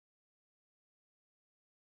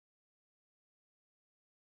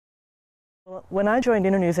Well, when I joined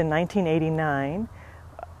Internews in 1989,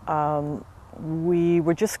 we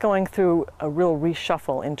were just going through a real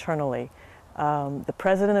reshuffle internally. The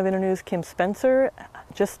president of Internews, Kim Spencer,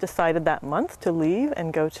 just decided that month to leave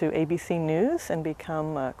and go to ABC News and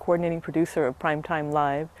become a coordinating producer of Primetime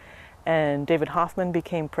Live, and David Hoffman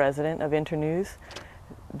became president of Internews.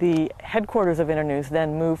 The headquarters of Internews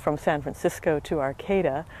then moved from San Francisco to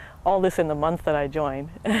Arcata, all this in the month that I joined.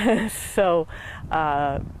 So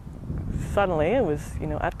suddenly it was,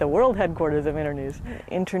 at the world headquarters of Internews.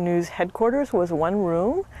 Internews headquarters was one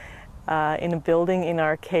room in a building in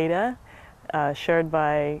Arcata, shared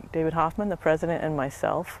by David Hoffman, the president, and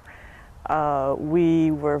myself.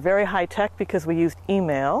 We were very high-tech because we used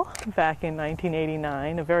email back in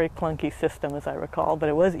 1989, a very clunky system as I recall, but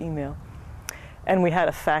it was email. And we had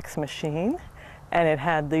a fax machine, and it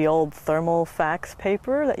had the old thermal fax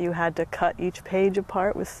paper that you had to cut each page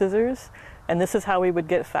apart with scissors. And this is how we would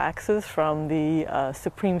get faxes from the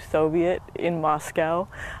Supreme Soviet in Moscow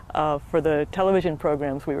for the television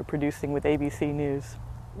programs we were producing with ABC News.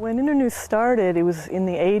 When Internews started, it was in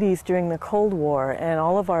the 80s during the Cold War, and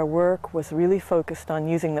all of our work was really focused on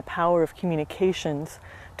using the power of communications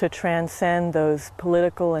to transcend those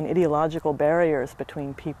political and ideological barriers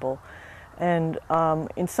between people. And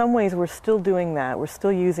in some ways we're still doing that. We're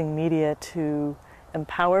still using media to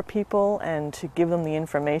empower people and to give them the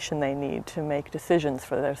information they need to make decisions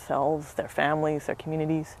for themselves, their families, their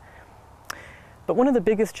communities. But one of the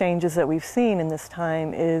biggest changes that we've seen in this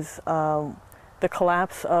time is the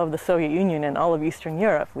collapse of the Soviet Union and all of Eastern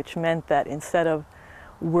Europe, which meant that instead of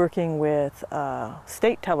working with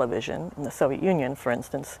state television in the Soviet Union, for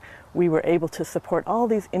instance, we were able to support all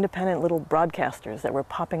these independent little broadcasters that were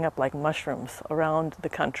popping up like mushrooms around the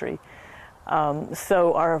country.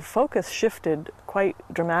 So our focus shifted quite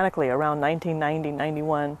dramatically around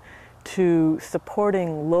 1990-91 to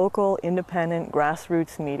supporting local, independent,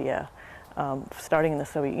 grassroots media, starting in the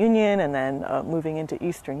Soviet Union and then moving into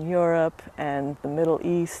Eastern Europe and the Middle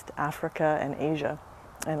East, Africa, and Asia,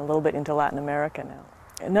 and a little bit into Latin America now.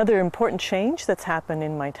 Another important change that's happened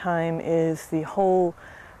in my time is the whole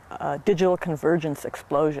digital convergence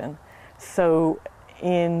explosion. So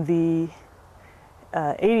in the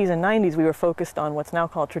 80s and 90s, we were focused on what's now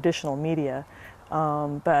called traditional media,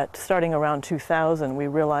 but starting around 2000, we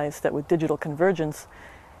realized that with digital convergence,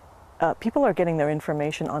 people are getting their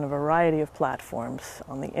information on a variety of platforms,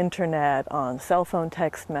 on the internet, on cell phone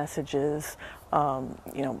text messages,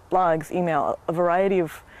 blogs, email, a variety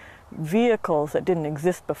of vehicles that didn't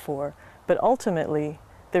exist before. But ultimately,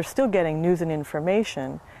 they're still getting news and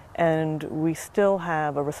information, and we still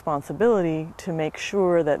have a responsibility to make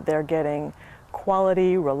sure that they're getting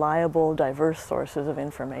quality, reliable, diverse sources of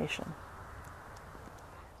information.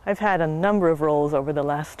 I've had a number of roles over the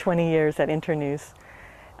last 20 years at Internews.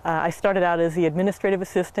 I started out as the administrative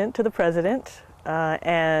assistant to the president,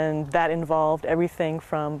 and that involved everything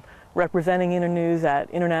from representing Internews at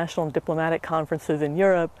international and diplomatic conferences in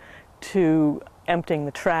Europe to emptying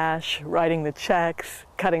the trash, writing the checks,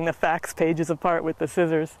 cutting the fax pages apart with the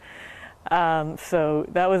scissors. So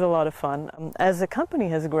that was a lot of fun. As the company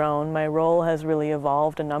has grown, my role has really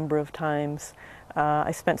evolved a number of times.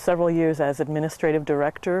 I spent several years as administrative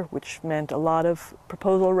director, which meant a lot of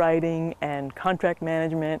proposal writing and contract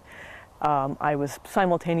management. I was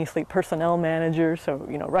simultaneously personnel manager, so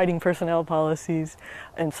writing personnel policies,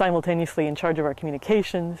 and simultaneously in charge of our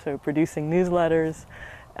communications, so producing newsletters.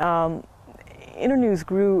 Internews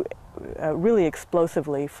grew really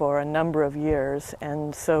explosively for a number of years,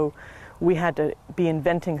 and so we had to be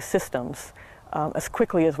inventing systems as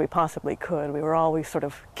quickly as we possibly could. We were always sort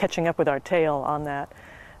of catching up with our tail on that.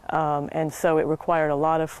 And so it required a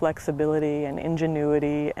lot of flexibility and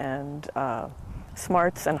ingenuity and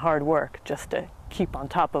smarts and hard work just to keep on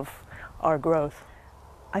top of our growth.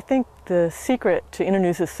 I think the secret to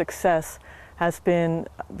Internews' success has been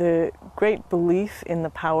the great belief in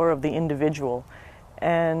the power of the individual.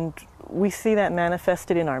 And we see that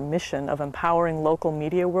manifested in our mission of empowering local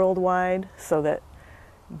media worldwide so that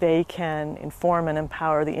they can inform and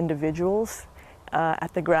empower the individuals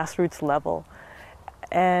at the grassroots level.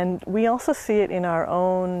 And we also see it in our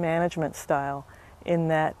own management style, in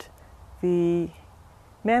that the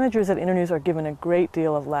managers at Internews are given a great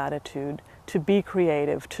deal of latitude to be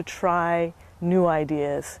creative, to try new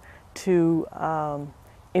ideas, to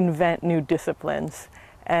invent new disciplines.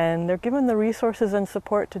 And they're given the resources and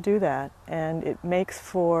support to do that. And it makes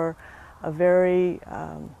for a very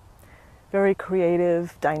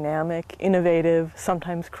creative, dynamic, innovative,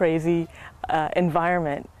 sometimes crazy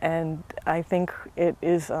environment. And I think it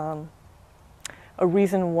is a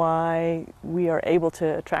reason why we are able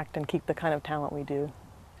to attract and keep the kind of talent we do.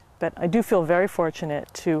 But I do feel very fortunate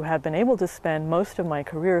to have been able to spend most of my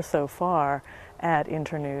career so far at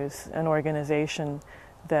Internews, an organization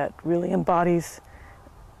that really embodies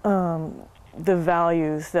the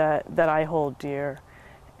values that I hold dear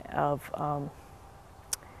of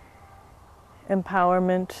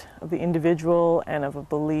empowerment of the individual and of a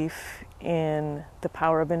belief in the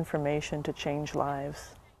power of information to change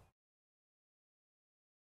lives.